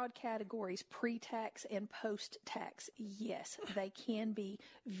look at broad categories, pre-tax and post-tax, yes, they can be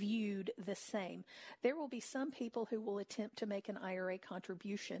viewed the same. There will be some people who will attempt to make an IRA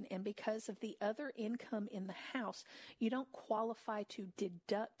contribution, and because of the other income in the house, you don't qualify to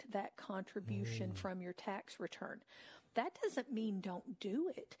deduct that contribution from your tax return. That doesn't mean don't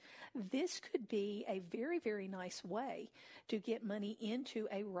do it. This could be a very, very nice way to get money into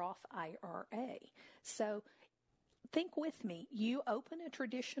a Roth IRA. So think with me. You open a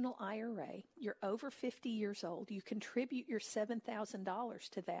traditional IRA. You're over 50 years old. You contribute your $7,000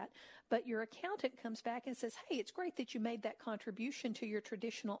 to that, but your accountant comes back and says, hey, it's great that you made that contribution to your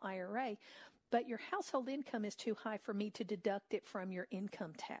traditional IRA, but your household income is too high for me to deduct it from your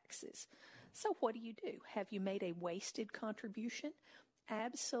income taxes. So what do? Have you made a wasted contribution?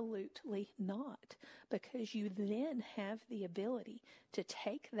 Absolutely not, because you then have the ability to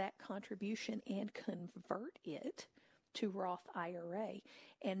take that contribution and convert it to Roth IRA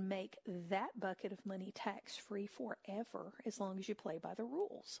and make that bucket of money tax-free forever as long as you play by the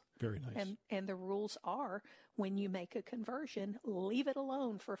rules. Very nice. And the rules are, when you make a conversion, leave it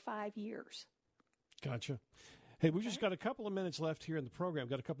alone for 5 years. Gotcha. Hey, we've just got a couple of minutes left here in the program.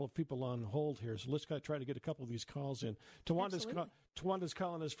 Got a couple of people on hold here, so let's try to get a couple of these calls in. Tawanda's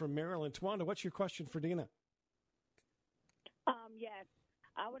calling us from Maryland. Tawanda, what's your question for Dina? Yes,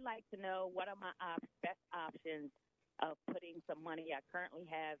 I would like to know what are my best options of putting some money I currently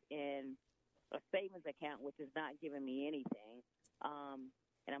have in a savings account, which is not giving me anything.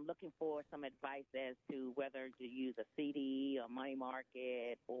 And I'm looking for some advice as to whether to use a CD or money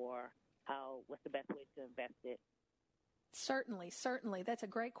market, or what's the best way to invest it? Certainly. That's a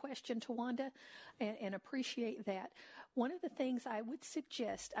great question, Tawanda, and appreciate that. One of the things I would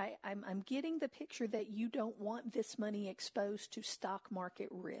suggest, I'm getting the picture that you don't want this money exposed to stock market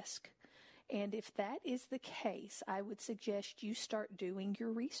risk. And if that is the case, I would suggest you start doing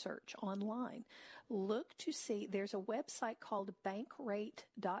your research online. Look to see, there's a website called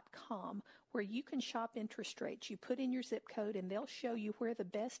bankrate.com where you can shop interest rates. You put in your zip code and they'll show you where the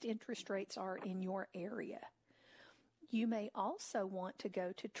best interest rates are in your area. You may also want to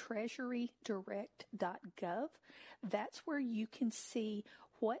go to treasurydirect.gov. That's where you can see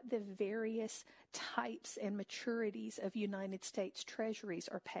what the various types and maturities of United States Treasuries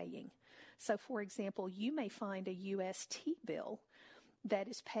are paying. So, for example, you may find a U.S. T-bill that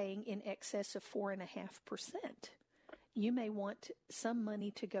is paying in excess of 4.5%. You may want some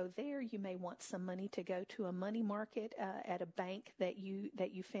money to go there. You may want some money to go to a money market at a bank that you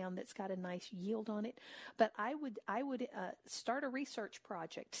found that's got a nice yield on it. But I would start a research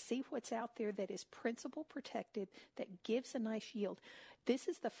project, see what's out there that is principal protected, that gives a nice yield. This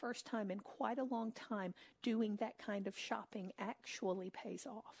is the first time in quite a long time doing that kind of shopping actually pays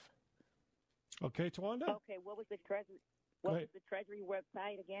off. Okay, Tawanda? Okay, what was the Treasury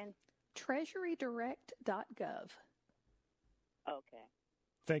website again? TreasuryDirect.gov. Okay.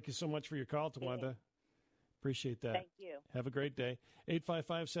 Thank you so much for your call, Tawanda. Yeah. Appreciate that. Thank you. Have a great day.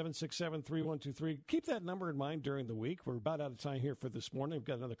 855-767-3123. Keep that number in mind during the week. We're about out of time here for this morning. We've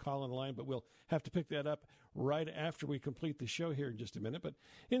got another call on the line, but we'll have to pick that up right after we complete the show here in just a minute. But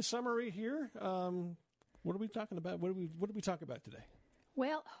in summary here, what are we talking about? What did we talk about today?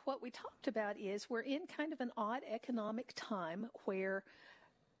 Well, what we talked about is we're in kind of an odd economic time where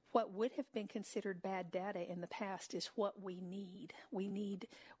what would have been considered bad data in the past is what we need. We need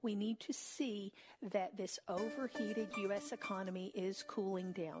to see that this overheated U.S. economy is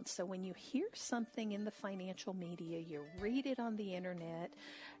cooling down. So when you hear something in the financial media, you read it on the internet,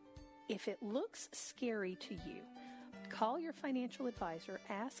 if it looks scary to you, call your financial advisor,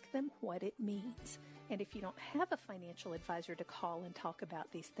 ask them what it means. And if you don't have a financial advisor to call and talk about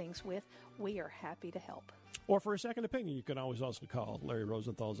these things with, we are happy to help. Or for a second opinion, you can always also call Larry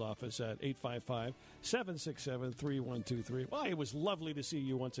Rosenthal's office at 855-767-3123. Well, it was lovely to see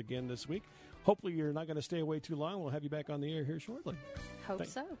you once again this week. Hopefully you're not going to stay away too long. We'll have you back on the air here shortly. Hope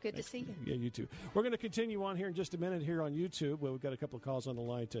so. Good to see you. Yeah, you too. We're going to continue on here in just a minute here on YouTube. Well, we've got a couple of calls on the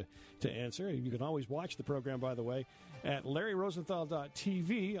line to answer. You can always watch the program, by the way, at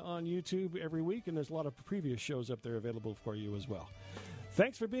LarryRosenthal.tv on YouTube every week, and there's a lot of previous shows up there available for you as well.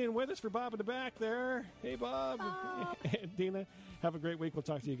 Thanks for being with us. For Bob in the back there. Hey, Bob. And Dina, have a great week. We'll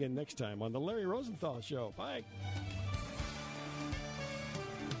talk to you again next time on The Larry Rosenthal Show. Bye.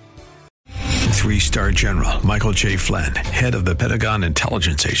 3-star General Michael J. Flynn, head of the Pentagon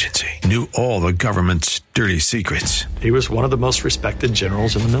Intelligence Agency, knew all the government's dirty secrets. He was one of the most respected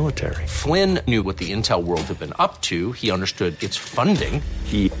generals in the military. Flynn knew what the intel world had been up to. He understood its funding.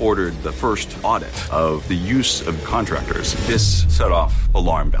 He ordered the first audit of the use of contractors. This set off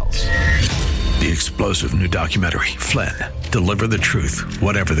alarm bells. The explosive new documentary, Flynn, Deliver the Truth,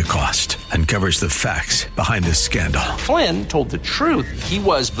 Whatever the Cost, uncovers the facts behind this scandal. Flynn told the truth. He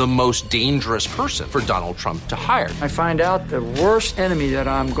was the most dangerous person for Donald Trump to hire. I find out the worst enemy that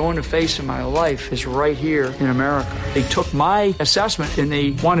I'm going to face in my life is right here in America. They took my assessment and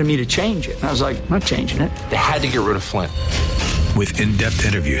they wanted me to change it. And I was like, I'm not changing it. They had to get rid of Flynn. With in-depth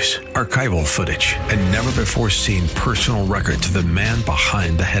interviews, archival footage, and never-before-seen personal records of the man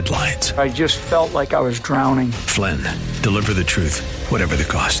behind the headlines. I just felt like I was drowning. Flynn, Deliver the Truth, Whatever the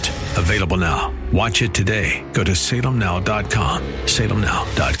Cost. Available now. Watch it today. Go to salemnow.com.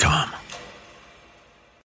 salemnow.com.